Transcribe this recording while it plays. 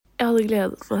Jeg hadde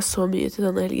gledet meg så mye til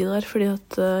denne helgen her, fordi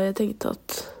at jeg tenkte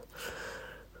at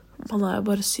man jo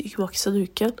bare syk maks en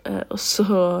uke, og så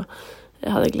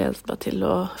hadde jeg gledet meg til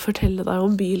å fortelle deg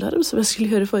om Bylarm, som jeg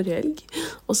skulle gjøre forrige helg,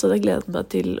 og så hadde jeg gledet meg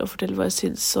til å fortelle hva jeg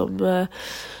synes om,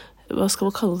 hva skal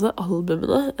man kalle det,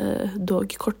 albumene,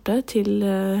 dog korte til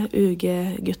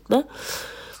UG-guttene,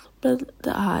 men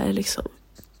det liksom,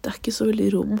 det ikke så veldig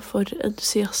rom for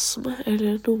entusiasme,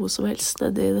 eller noe som helst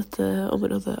nede i dette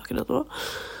området akkurat nå.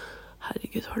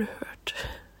 Herregud, har du hørt?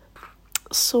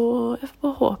 Så jeg får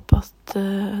bare håpe at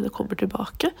det kommer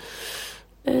tilbake.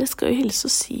 Jeg skal jo hilse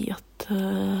og si at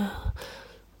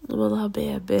når man har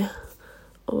baby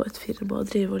og et firma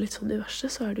og driver og litt sånn diverse,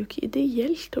 så det jo ikke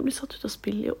ideelt å bli satt ut av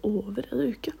spill i over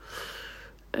en uke.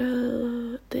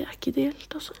 Det ikke ideelt,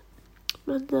 altså.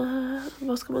 Men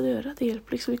hva skal man gjøre? Det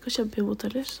hjelper liksom ikke å kjempe imot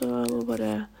heller, så jeg må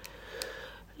bare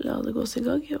la det gå sin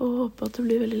gang, og håpe at det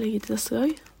blir veldig lenge til neste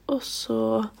gang. Og så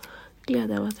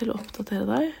gleder jeg meg til å oppdatere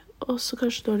deg, og så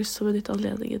kanskje du har lyst til å benytte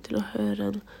anledningen til å høre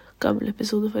en gammel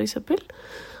episode for eksempel.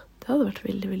 Det hadde vært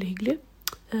veldig, veldig hyggelig.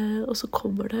 Og så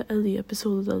kommer det en ny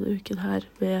episode denne uken her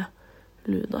med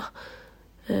Luna,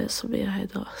 som jeg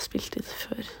da spilte inn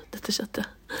før dette skjedde.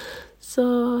 Så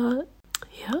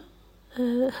ja,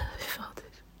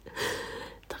 fader.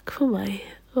 Takk for meg,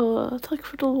 og takk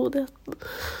for tålmodigheten.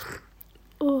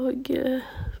 Og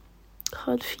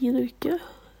ha en fin uke.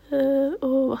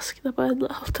 Og vask deg på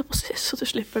hendene, alt på seg, så du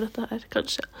slipper dette her,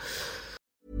 kanskje.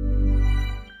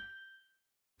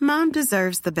 Mom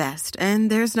deserves the best, and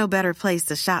there's no better place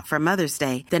to shop for Mother's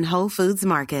Day than Whole Foods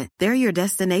Market. They're your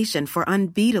destination for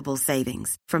unbeatable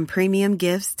savings, from premium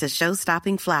gifts to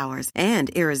show-stopping flowers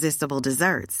and irresistible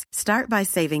desserts. Start by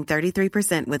saving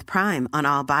 33% with Prime on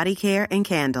all body care and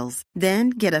candles.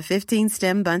 Then get a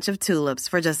 15-stem bunch of tulips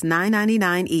for just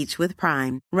 $9.99 each with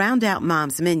Prime. Round out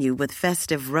Mom's menu with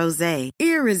festive rosé,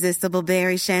 irresistible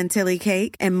berry chantilly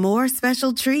cake, and more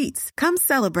special treats. Come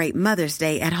celebrate Mother's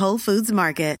Day at Whole Foods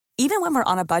Market. Even when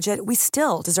we're on a budget, we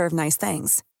still deserve nice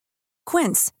things.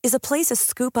 Quince is a place to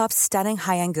scoop up stunning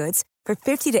high-end goods for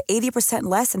 50 to 80%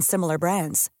 less than similar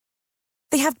brands.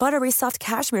 They have buttery soft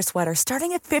cashmere sweaters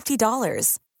starting at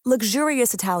 $50,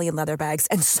 luxurious Italian leather bags,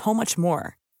 and so much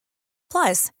more.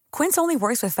 Plus, Quince only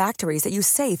works with factories that use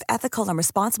safe, ethical, and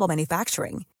responsible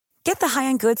manufacturing. Get the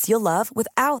high-end goods you'll love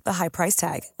without the high price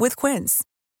tag with Quince.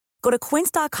 Go to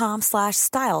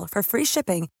quince.com/style for free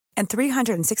shipping and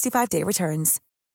 365-day returns.